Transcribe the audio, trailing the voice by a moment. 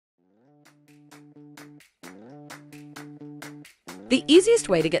The easiest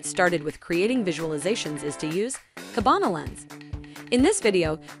way to get started with creating visualizations is to use Kibana Lens. In this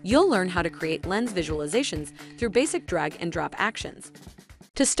video, you'll learn how to create lens visualizations through basic drag and drop actions.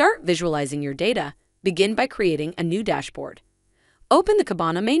 To start visualizing your data, begin by creating a new dashboard. Open the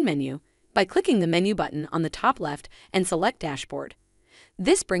Kibana main menu by clicking the menu button on the top left and select Dashboard.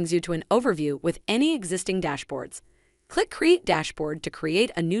 This brings you to an overview with any existing dashboards. Click Create Dashboard to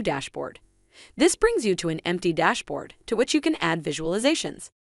create a new dashboard. This brings you to an empty dashboard to which you can add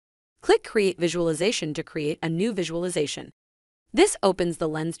visualizations. Click Create Visualization to create a new visualization. This opens the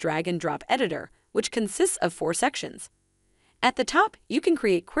Lens drag and drop editor, which consists of 4 sections. At the top, you can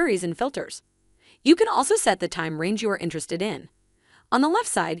create queries and filters. You can also set the time range you are interested in. On the left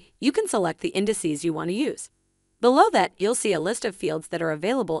side, you can select the indices you want to use. Below that, you'll see a list of fields that are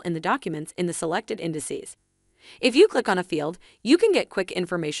available in the documents in the selected indices. If you click on a field, you can get quick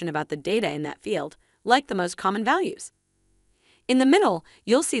information about the data in that field, like the most common values. In the middle,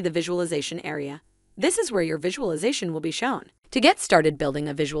 you'll see the visualization area. This is where your visualization will be shown. To get started building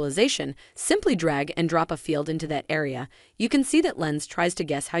a visualization, simply drag and drop a field into that area. You can see that Lens tries to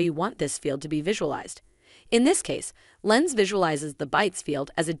guess how you want this field to be visualized. In this case, Lens visualizes the bytes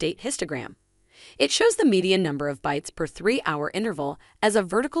field as a date histogram. It shows the median number of bytes per 3-hour interval as a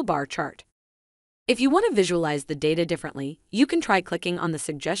vertical bar chart. If you want to visualize the data differently, you can try clicking on the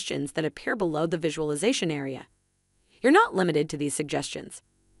suggestions that appear below the visualization area. You're not limited to these suggestions.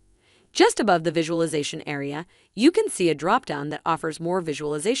 Just above the visualization area, you can see a drop-down that offers more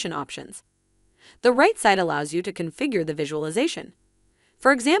visualization options. The right side allows you to configure the visualization.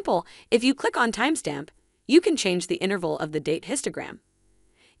 For example, if you click on timestamp, you can change the interval of the date histogram.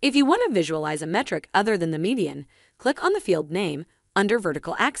 If you want to visualize a metric other than the median, click on the field name under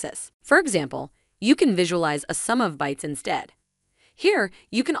vertical axis. For example, you can visualize a sum of bytes instead. Here,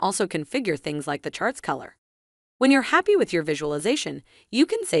 you can also configure things like the chart's color. When you're happy with your visualization, you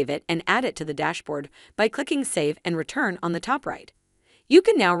can save it and add it to the dashboard by clicking Save and Return on the top right. You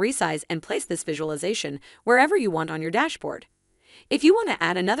can now resize and place this visualization wherever you want on your dashboard. If you want to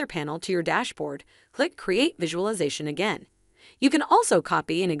add another panel to your dashboard, click Create Visualization again. You can also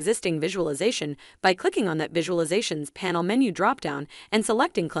copy an existing visualization by clicking on that visualization's panel menu dropdown and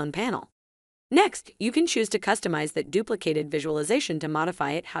selecting Clone Panel. Next, you can choose to customize that duplicated visualization to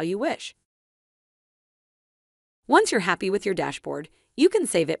modify it how you wish. Once you're happy with your dashboard, you can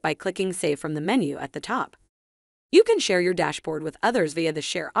save it by clicking Save from the menu at the top. You can share your dashboard with others via the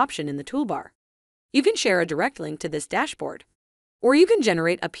Share option in the toolbar. You can share a direct link to this dashboard. Or you can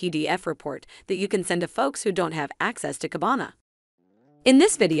generate a PDF report that you can send to folks who don't have access to Kibana. In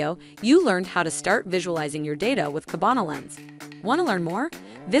this video, you learned how to start visualizing your data with Kibana Lens. Want to learn more?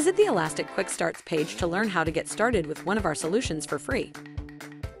 Visit the Elastic Quick Starts page to learn how to get started with one of our solutions for free.